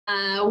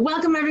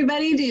Welcome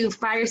everybody to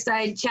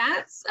Fireside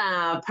Chats,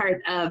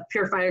 part of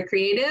Pure Fire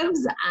Creatives.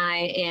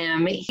 I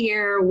am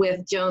here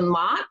with Joan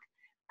Lok.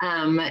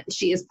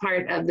 She is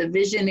part of the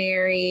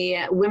Visionary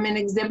Women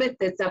exhibit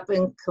that's up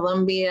in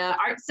Columbia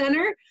Art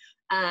Center.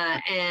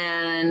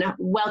 And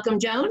welcome,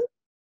 Joan.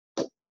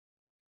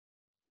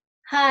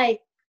 Hi,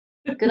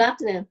 good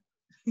afternoon.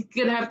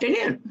 Good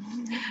afternoon.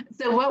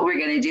 So what we're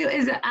going to do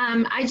is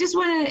I just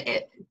want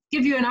to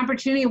give you an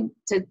opportunity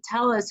to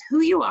tell us who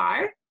you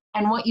are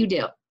and what you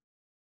do.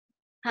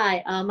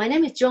 Hi, my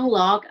name is Joan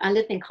Lok. I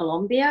live in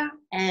Colombia,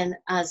 and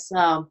as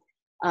our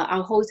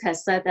host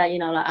has said that,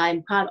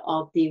 I'm part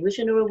of the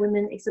Visionary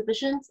Women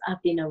exhibitions.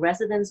 I've been a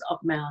resident of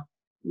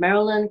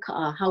Maryland,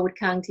 Howard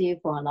County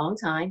for a long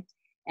time.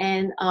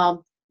 And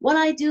what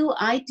I do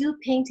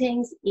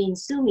paintings in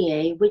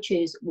sumi, which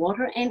is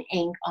water and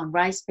ink on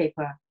rice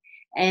paper.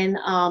 And,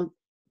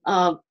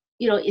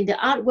 in the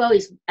art world,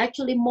 it's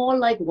actually more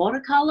like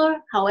watercolor.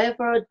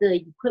 However, the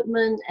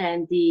equipment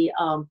and the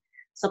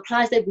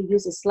supplies that we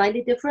use is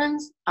slightly different.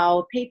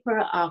 Our paper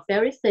are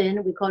very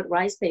thin. We call it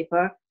rice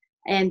paper.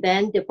 And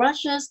then the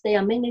brushes, they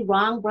are mainly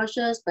round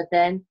brushes, but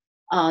then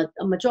a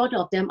majority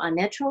of them are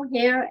natural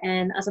hair.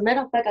 And as a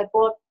matter of fact, I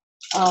bought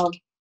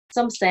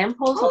some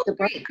samples of the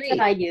brushes that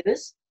I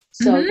use.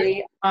 So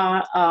they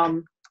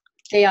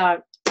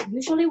are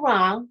usually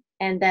round,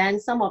 and then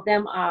some of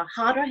them are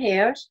harder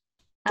hairs,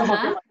 some of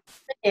them are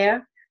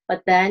hair,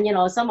 but then,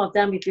 some of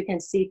them, if you can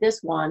see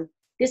this one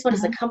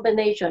is a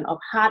combination of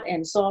hard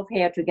and soft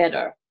hair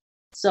together.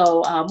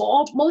 So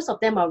most of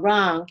them are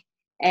round.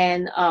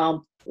 And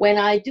when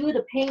I do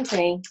the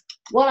painting,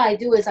 what I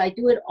do is I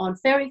do it on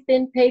very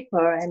thin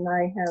paper, and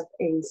I have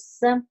a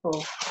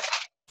sample.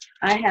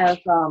 I have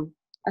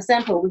a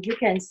sample where you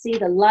can see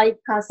the light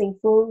passing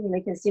through, and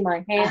you can see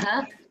my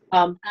hand.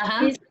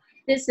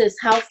 This is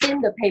how thin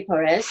the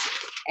paper is.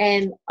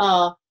 And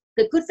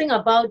the good thing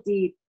about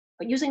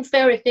using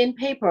very thin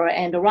paper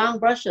and the round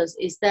brushes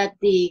is that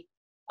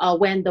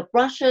when the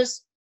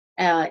brushes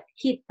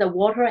hit the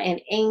water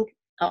and ink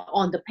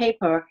on the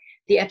paper,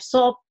 the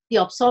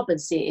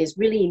absorbency is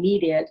really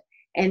immediate,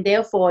 and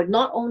therefore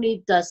not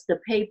only does the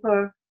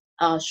paper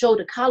show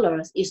the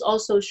colors, it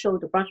also shows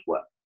the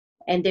brushwork,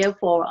 and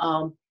therefore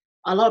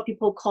a lot of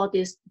people call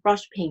this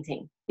brush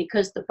painting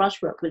because the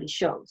brushwork really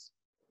shows.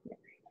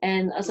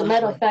 And as a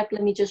matter of fact,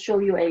 let me just show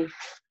you a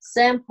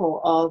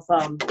sample of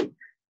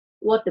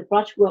what the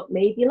brushwork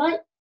may be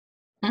like.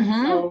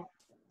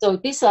 So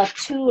these are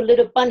two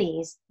little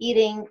bunnies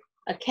eating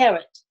a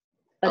carrot.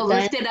 But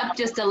lift it up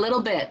just a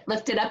little bit.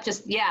 Lift it up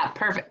just, yeah,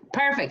 perfect.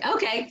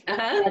 Okay.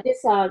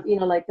 These are,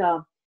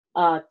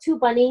 two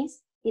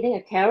bunnies eating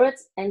a carrot,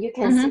 and you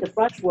can see the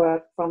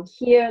brushwork from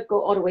here,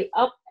 go all the way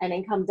up, and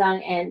then come down,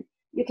 and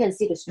you can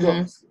see the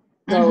strokes.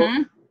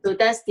 So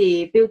that's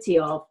the beauty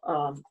of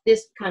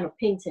this kind of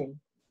painting.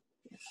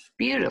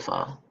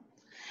 Beautiful.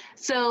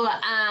 So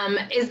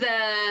is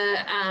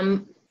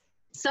the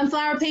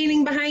sunflower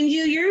painting behind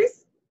you yours?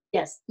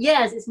 Yes,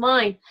 it's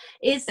mine.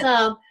 It's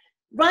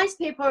rice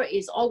paper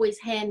is always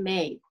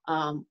handmade.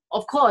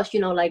 Of course,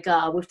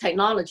 with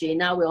technology,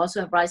 now we also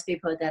have rice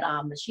paper that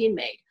are machine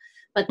made.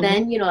 But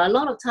then, a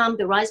lot of time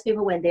the rice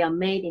paper, when they are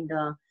made in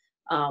the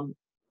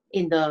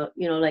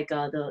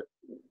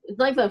it's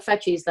not even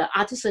factories, the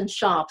artisan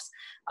shops,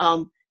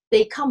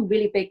 they come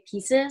really big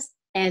pieces.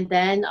 And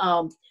then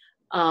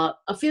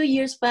a few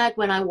years back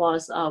when I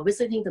was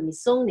visiting the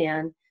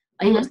Smithsonian,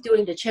 it was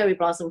during the Cherry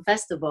Blossom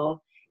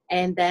Festival.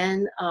 And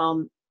then,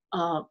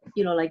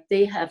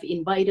 they have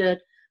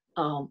invited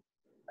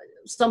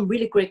some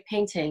really great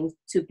paintings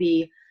to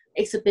be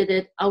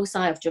exhibited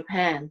outside of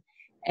Japan.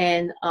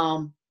 And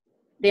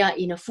they are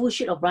in a full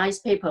sheet of rice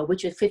paper,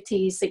 which is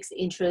 56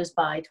 inches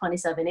by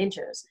 27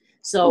 inches.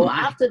 So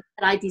after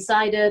that, I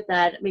decided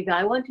that maybe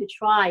I want to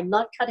try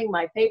not cutting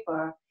my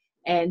paper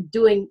and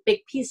doing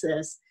big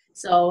pieces.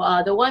 So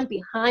the one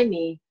behind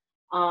me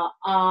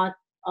are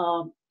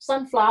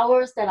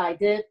sunflowers that I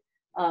did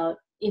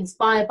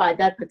inspired by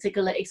that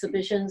particular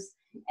exhibitions.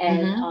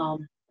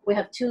 And we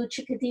have two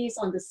chickadees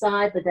on the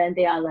side, but then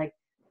they are like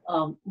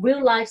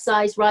real life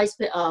size rice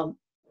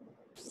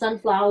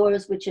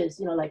sunflowers, which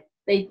is,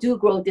 they do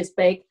grow this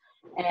big.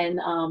 And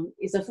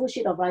it's a full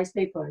sheet of rice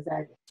paper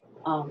that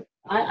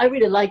I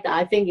really like that.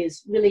 I think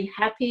it's really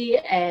happy,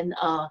 and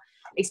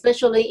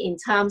especially in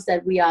times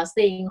that we are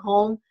staying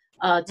home,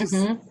 to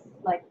see,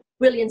 like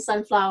brilliant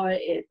sunflower,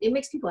 it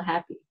makes people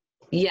happy.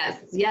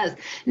 Yes.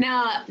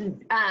 Now,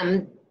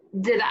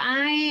 did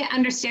I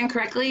understand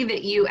correctly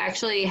that you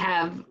actually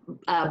have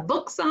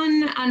books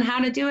on how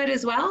to do it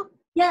as well?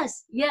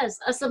 Yes.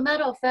 As a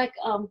matter of fact,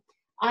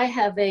 I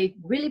have a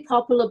really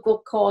popular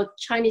book called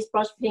Chinese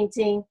Brush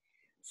Painting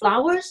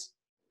Flowers.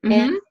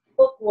 And the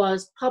book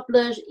was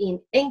published in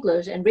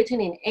English and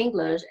written in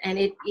English, and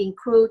it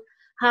includes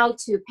how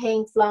to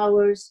paint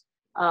flowers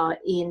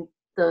in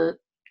the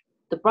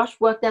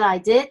brushwork that I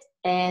did.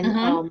 And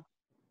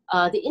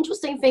the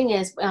interesting thing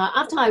is,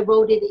 after I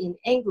wrote it in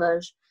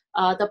English,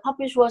 the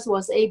publisher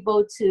was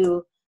able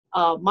to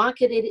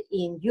marketed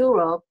in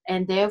Europe,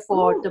 and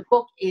therefore Ooh. the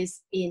book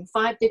is in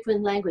 5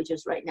 different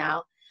languages right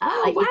now.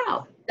 Oh,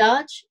 wow.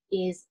 Dutch,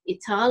 is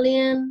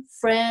Italian,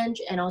 French,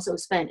 and also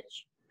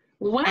Spanish.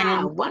 Wow,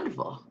 And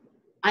wonderful.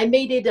 I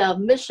made it a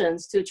mission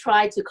to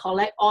try to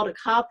collect all the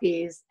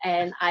copies,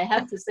 and I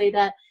have to say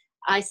that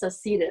I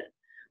succeeded.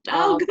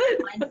 Oh,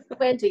 good. I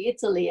went to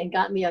Italy and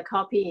got me a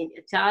copy in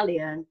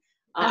Italian.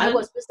 I Uh-huh.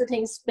 was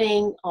visiting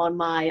Spain on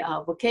my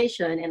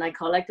vacation, and I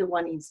collected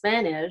one in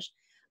Spanish.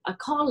 A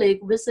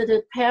colleague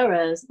visited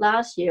Paris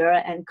last year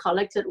and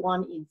collected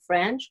one in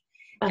French.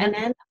 Uh-huh. And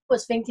then I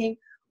was thinking,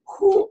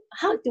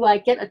 how do I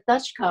get a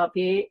Dutch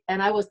copy?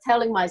 And I was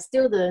telling my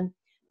student,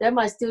 then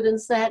my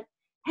student said,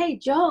 hey,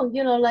 Joan,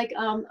 you know, like,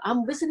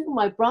 I'm visiting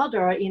my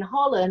brother in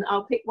Holland.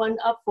 I'll pick one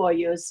up for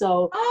you.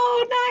 So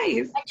Oh,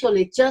 nice.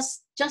 actually,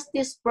 just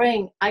this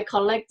spring, I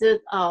collected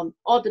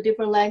all the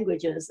different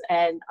languages,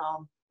 and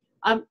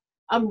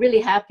I'm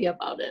really happy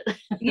about it.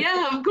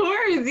 Yeah, of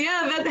course.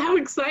 Yeah, how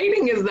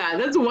exciting is that?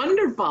 That's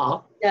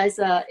wonderful. Yeah, it's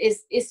a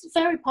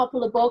very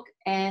popular book,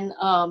 and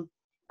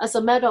as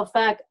a matter of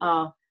fact,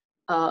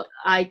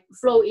 I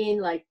flow in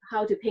like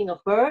how to paint a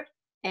bird,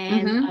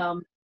 and Mm-hmm.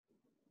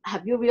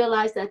 have you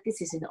realized that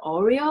this is an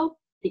Oreo?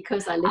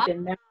 Because I live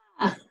in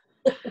Maryland.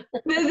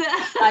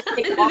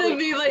 It'd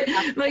be like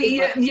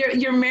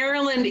your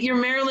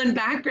Maryland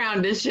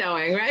background is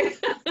showing, right?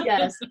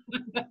 Yes.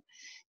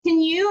 Can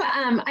you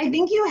I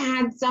think you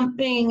had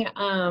something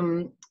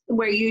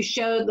where you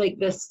showed like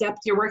the steps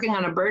you're working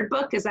on a bird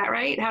book, is that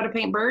right? How to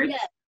paint birds?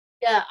 Yeah.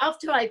 Yeah,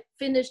 after I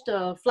finished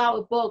the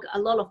flower book, a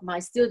lot of my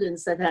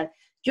students said that,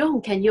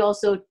 Joan, can you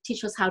also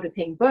teach us how to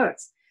paint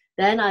birds?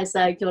 Then I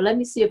said, let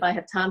me see if I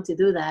have time to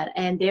do that.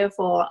 And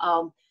therefore,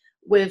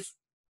 with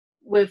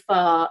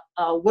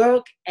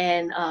work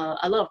and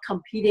a lot of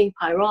competing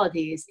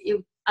priorities,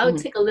 I would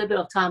take a little bit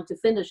of time to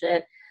finish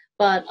it.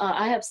 But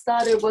I have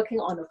started working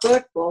on a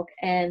bird book,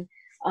 and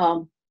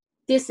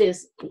this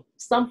is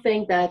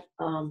something that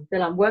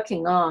I'm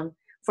working on.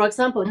 For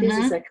example, this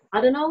is a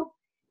cardinal,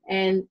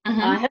 and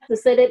I have to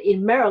say that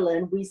in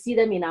Maryland, we see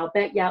them in our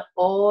backyard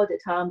all the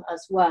time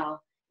as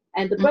well.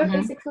 And the bird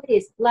basically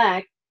is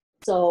black.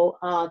 So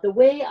the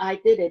way I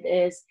did it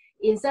is,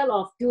 instead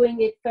of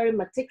doing it very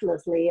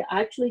meticulously,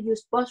 I actually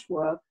use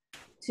brushwork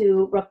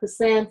to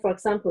represent, for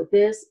example,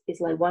 this is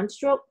like one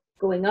stroke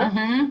going up.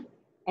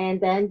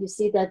 And then you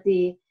see that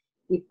the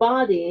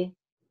body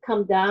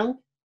come down,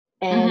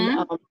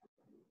 and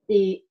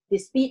the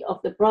speed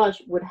of the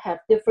brush would have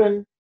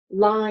different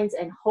lines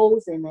and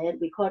holes in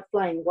it. We call it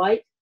flying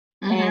white.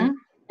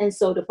 And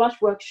so the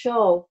brushwork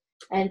show,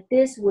 and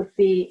this would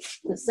be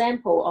the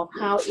sample of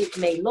how it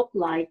may look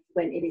like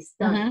when it is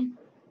done.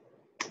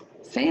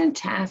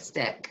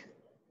 Fantastic.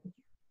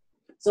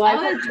 So I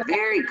hope to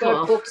very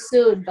cool. Book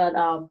soon, but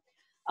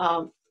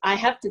I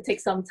have to take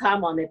some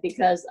time on it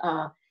because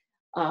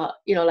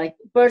like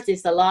birds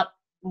is a lot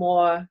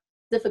more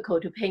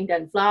difficult to paint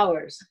than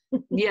flowers.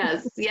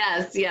 Yes.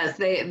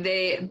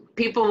 They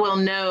people will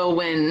know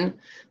when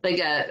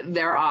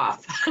they're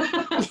off.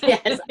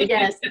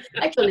 Yes.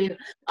 Actually,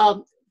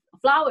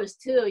 flowers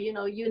too. You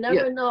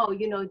never know.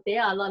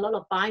 There are a lot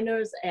of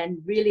binders and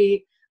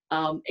really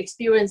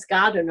experienced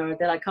gardeners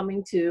that are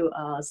coming to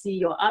see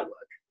your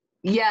artwork.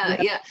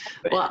 Yeah.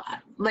 Well,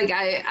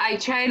 I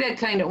try to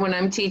kind of, when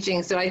I'm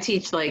teaching, so I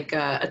teach like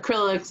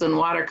acrylics and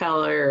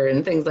watercolor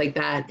and things like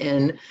that,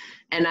 and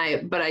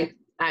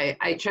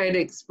I try to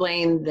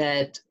explain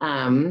that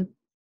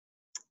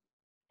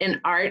in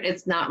art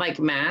it's not like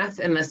math,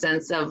 in the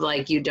sense of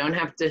like you don't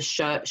have to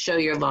show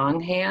your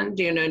longhand.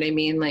 Do you know what I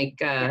mean?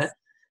 Yes.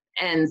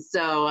 And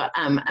so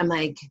I'm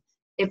like,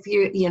 if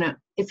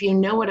you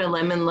know what a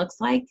lemon looks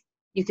like,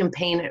 you can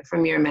paint it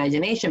from your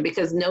imagination,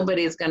 because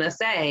nobody's gonna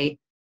say,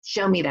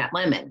 show me that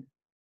lemon.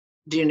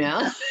 Do you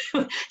know?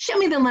 Show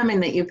me the lemon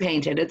that you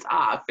painted. It's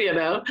off,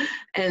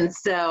 And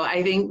so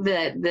I think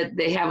that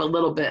they have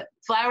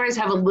flowers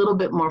have a little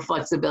bit more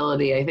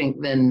flexibility, I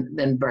think,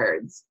 than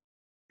birds,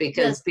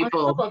 because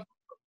people.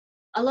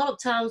 A lot of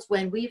times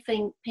when we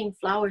paint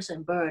flowers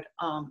and bird,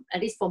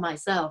 at least for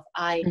myself,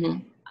 I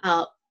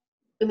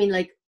mean,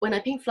 like when I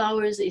paint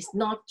flowers, it's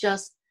not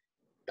just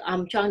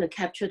I'm trying to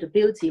capture the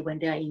beauty when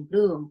they're in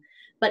bloom,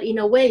 but in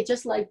a way,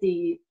 just like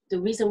the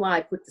reason why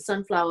I put the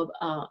sunflower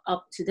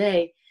up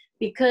today,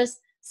 because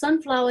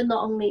sunflower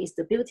not only is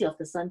the beauty of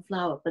the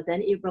sunflower, but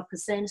then it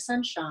represents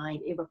sunshine,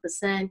 it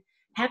represents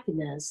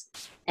happiness,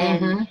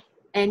 and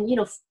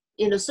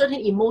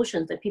certain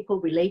emotions that people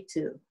relate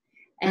to.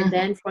 And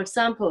then, for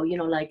example,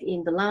 like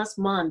in the last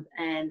month,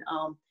 and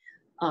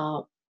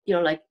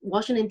like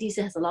Washington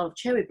D.C. has a lot of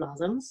cherry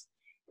blossoms,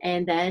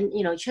 and then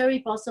cherry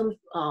blossoms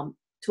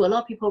to a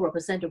lot of people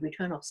represent the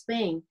return of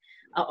spring,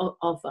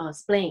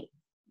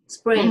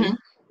 spring.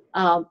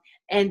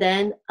 And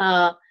then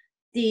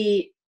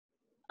the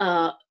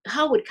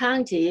Howard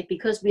County,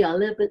 because we are a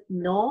little bit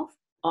north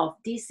of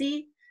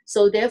DC,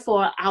 so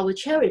therefore our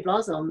cherry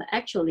blossom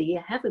actually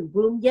haven't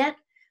bloomed yet,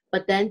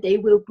 but then they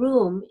will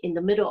bloom in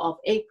the middle of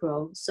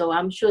April. So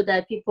I'm sure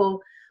that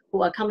people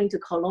who are coming to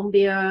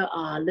Columbia,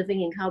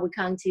 living in Howard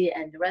County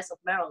and the rest of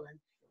Maryland,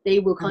 they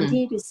will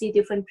continue to see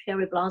different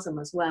cherry blossom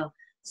as well.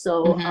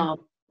 So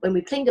when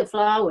we paint the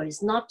flower,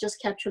 it's not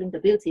just capturing the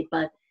beauty,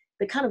 but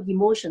the kind of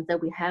emotions that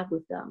we have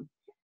with them.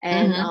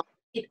 And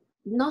it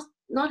not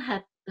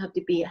have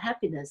to be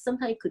happiness.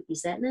 Sometimes it could be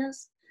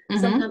sadness.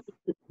 Sometimes it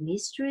could be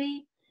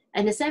mystery.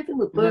 And the same thing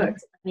with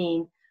birds.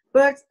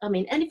 Birds,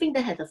 anything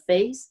that has a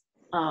face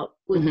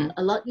would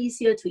a lot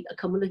easier to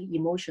accumulate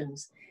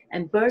emotions.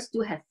 And birds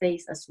do have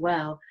face as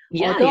well.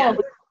 Although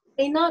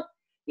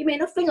you may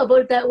not think about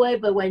it that way,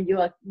 but when you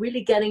are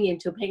really getting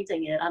into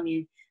painting it,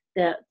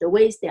 the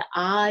ways their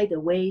eye, the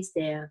ways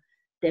their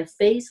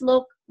face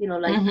look,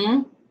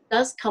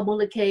 does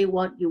communicate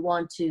what you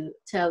want to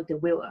tell the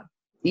viewer.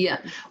 Yeah.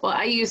 Well,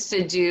 I used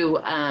to do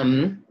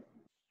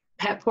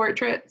pet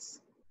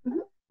portraits,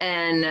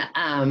 and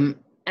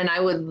I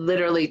would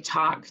literally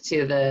talk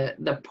to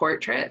the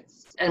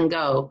portraits and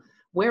go,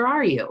 "Where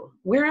are you?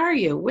 Where are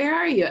you? Where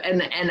are you?"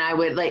 And I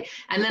would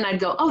and then I'd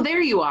go, "Oh,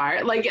 there you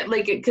are!"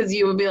 Because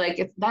you would be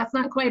like, "That's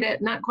not quite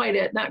it, not quite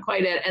it, not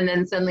quite it," and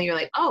then suddenly you're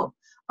like, "Oh,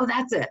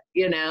 that's it,"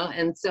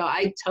 And so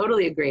I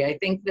totally agree. I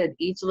think that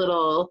each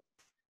little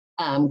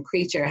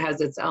creature has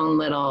its own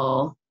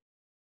little,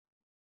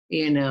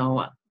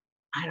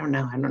 I don't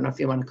know if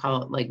you want to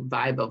call it like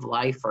vibe of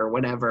life or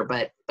whatever,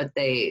 but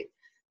they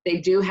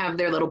do have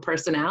their little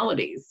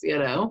personalities,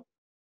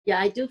 Yeah,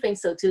 I do think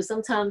so too.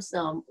 Sometimes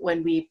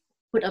when we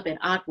put up an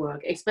artwork,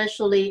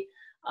 especially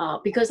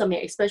because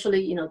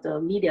especially the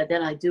media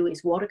that I do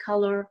is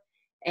watercolor,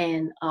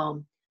 and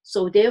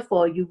so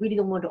therefore you really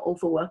don't want to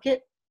overwork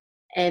it.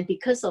 And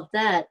because of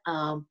that,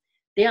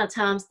 there are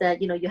times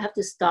that you have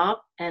to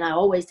stop, and I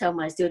always tell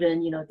my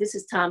student, this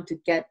is time to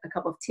get a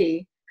cup of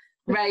tea,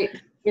 right?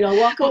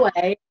 Walk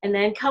away and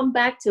then come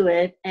back to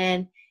it,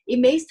 and it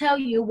may tell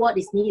you what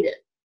is needed.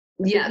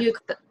 Yeah, if you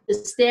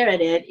stare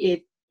at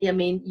it,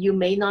 you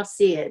may not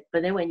see it,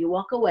 but then when you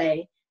walk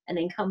away and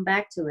then come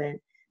back to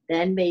it,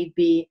 then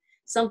maybe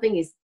something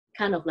is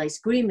kind of like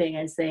screaming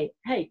and say,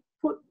 "Hey,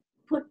 put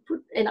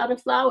another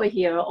flower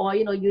here," or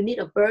you need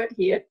a bird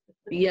here.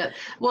 Yeah,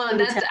 well,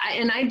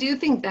 I do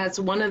think that's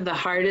one of the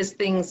hardest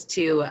things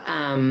to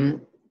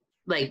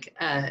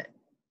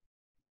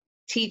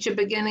teach a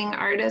beginning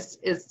artist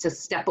is to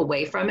step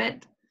away from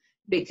it,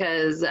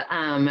 because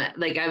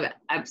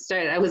I've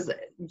started, I was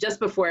just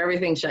before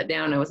everything shut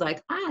down, I was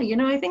like,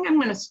 I think I'm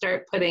going to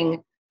start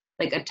putting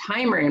like a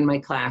timer in my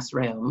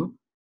classroom,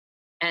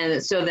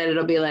 and so that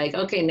it'll be like,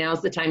 okay,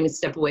 now's the time you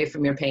step away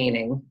from your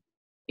painting.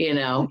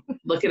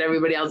 Look at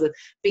everybody else's,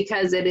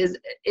 because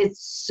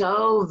it's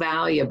so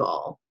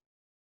valuable,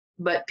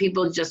 but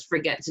people just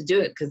forget to do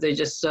it because they're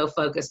just so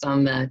focused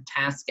on the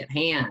task at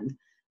hand.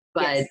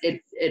 But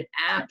it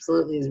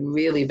absolutely is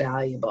really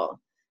valuable.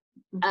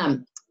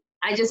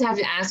 I just have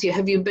to ask you,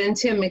 have you been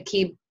to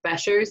McKee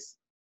Bescher's,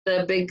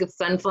 the big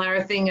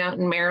sunflower thing out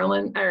in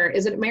Maryland? Or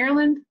is it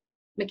Maryland?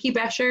 McKee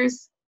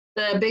Bescher's,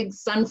 the big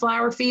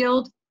sunflower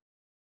field?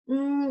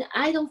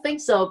 I don't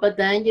think so, but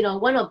then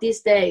one of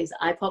these days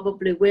I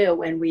probably will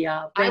when we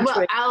are.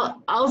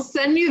 I'll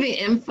send you the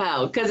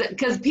info,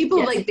 because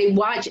people they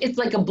watch. It's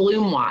like a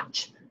bloom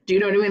watch. Do you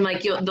know what I mean?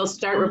 Like they'll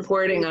start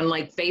reporting on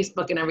like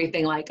Facebook and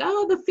everything, like,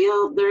 oh, the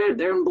field,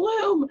 they're in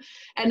bloom,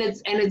 and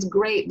it's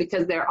great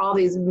because they're all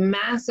these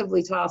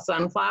massively tall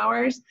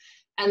sunflowers,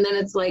 and then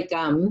it's like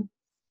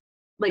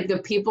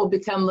the people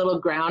become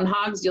little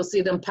groundhogs. You'll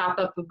see them pop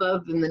up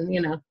above, and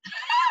then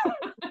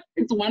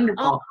it's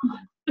wonderful.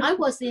 I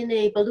was in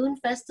a balloon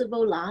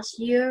festival last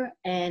year,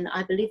 and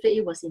I believe that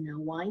it was in a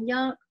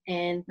vineyard,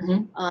 and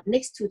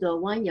next to the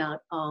vineyard,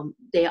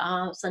 there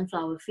are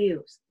sunflower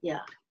fields. Yeah.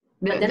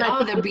 But then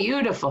they're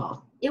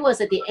beautiful. It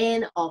was at the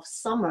end of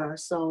summer,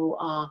 so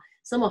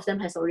some of them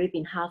has already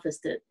been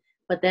harvested.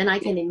 But then I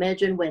can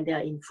imagine when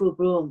they're in full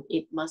bloom,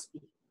 it must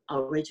be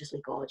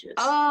outrageously gorgeous.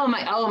 Oh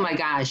my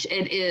gosh,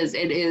 it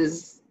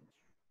is.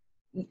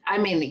 I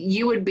mean,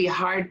 you would be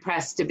hard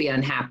pressed to be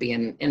unhappy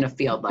in a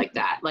field like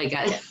that.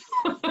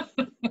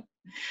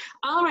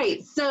 All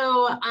right,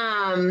 so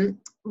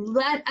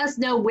let us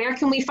know, where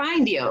can we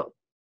find you?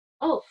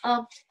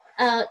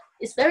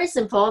 It's very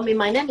simple. I mean,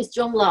 my name is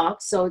Joan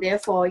Lok, so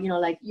therefore,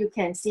 you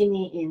can see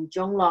me in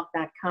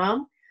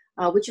joanlok.com,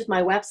 which is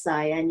my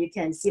website, and you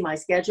can see my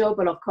schedule.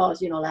 But of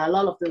course, a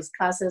lot of those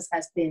classes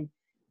has been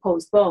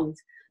postponed.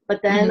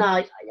 But then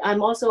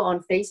I'm also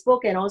on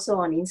Facebook and also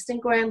on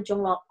Instagram, Joan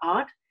Lok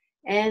Art,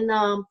 and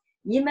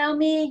email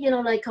me,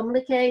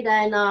 communicate,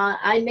 and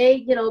I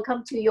may,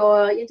 come to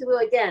your interview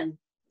again.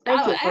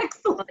 Thank you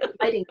for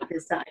inviting me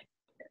this time.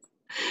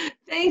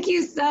 Thank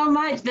you so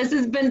much. This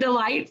has been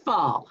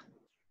delightful.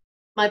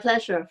 My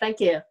pleasure. Thank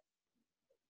you.